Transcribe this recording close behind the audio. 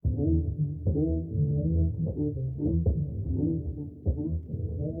What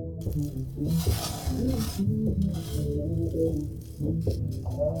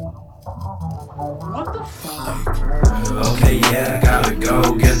the fuck? Okay, yeah, I gotta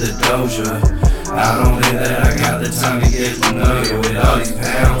go get the Doja. I don't think that I got the time to get familiar with all these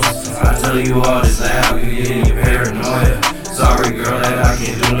pounds. I tell you all this loud, you get your paranoia. Sorry girl that I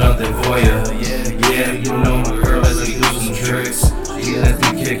can't do nothing for ya. Yeah, you know my girl lets me do some tricks. She lets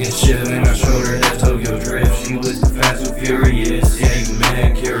me kick and shit, and I showed her that Tokyo drift. She was fast and furious, yeah, you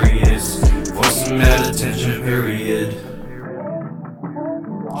mad curious. For some mad attention, period.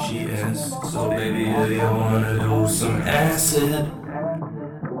 She asks, so baby, do you wanna do some acid?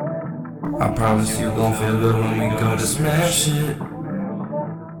 I promise you gon' feel good when we go to smash it.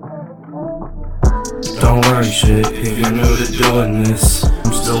 Don't worry shit, if you're new to doing this,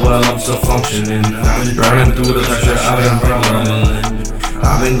 I'm still functioning. I've been burning through the pressure, I've been rumbling.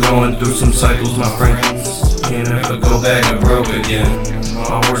 I've been going through some cycles, my friends. Can't ever go back and broke again.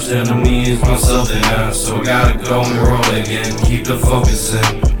 My worst enemy is myself and I, so I gotta go and roll again. Keep the focus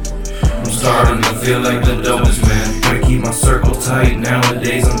in. I'm starting to feel like the dopest man. Gotta keep my circle tight.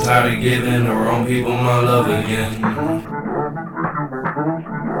 Nowadays I'm tired of giving the wrong people my love again.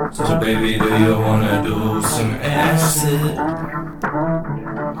 So baby, do you wanna do some acid?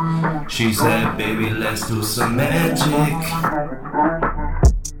 She said, baby, let's do some magic.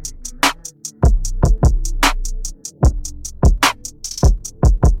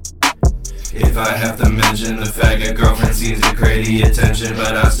 If I have to mention the fact that girlfriend seems to crave the attention,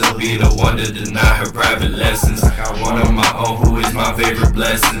 but I still be the one to deny her private lessons. I got one of my own who is my favorite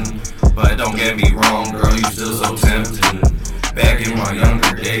blessing. But don't get me wrong, girl, you still so tempting. Back in my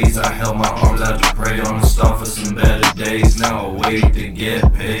younger days, I held my arms out to pray on the star for some better days. Now I wait to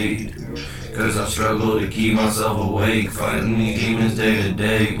get paid, cause I struggle to keep myself awake, fighting these demons day to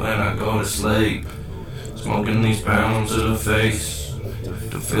day when I go to sleep. Smoking these pounds to the face,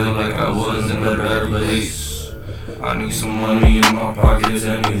 to feel like I was in a better place. I need some money in my pockets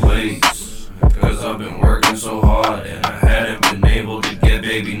anyways, cause I've been working so hard and I hadn't been able to get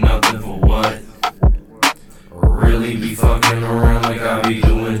baby nothing for what? Really be fucking around like I be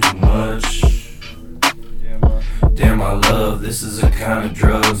doing too much. Damn my love, this is a kind of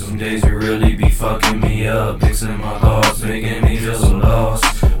drug. Some days you really be fucking me up, mixing my thoughts, making me feel so lost.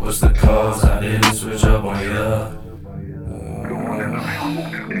 What's the cause? I didn't switch up on ya.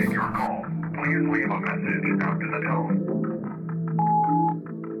 Take your call. Please leave a message after the tone.